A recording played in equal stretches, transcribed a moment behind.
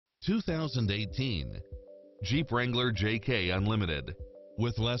2018 Jeep Wrangler JK Unlimited.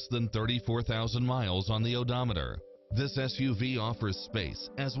 With less than 34,000 miles on the odometer, this SUV offers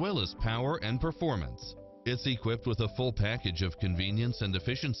space as well as power and performance. It's equipped with a full package of convenience and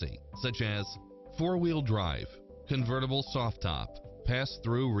efficiency, such as four-wheel drive, convertible soft top,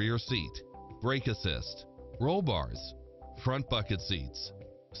 pass-through rear seat, brake assist, roll bars, front bucket seats,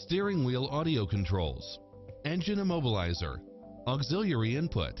 steering wheel audio controls, engine immobilizer, auxiliary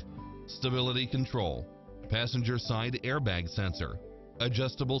input, stability control, passenger side airbag sensor,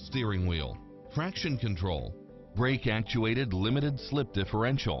 adjustable steering wheel, traction control, brake actuated limited slip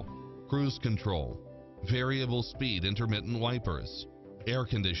differential, cruise control, variable speed intermittent wipers, air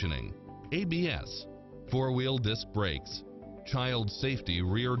conditioning, ABS, four-wheel disc brakes, child safety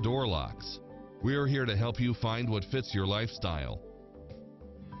rear door locks. We're here to help you find what fits your lifestyle.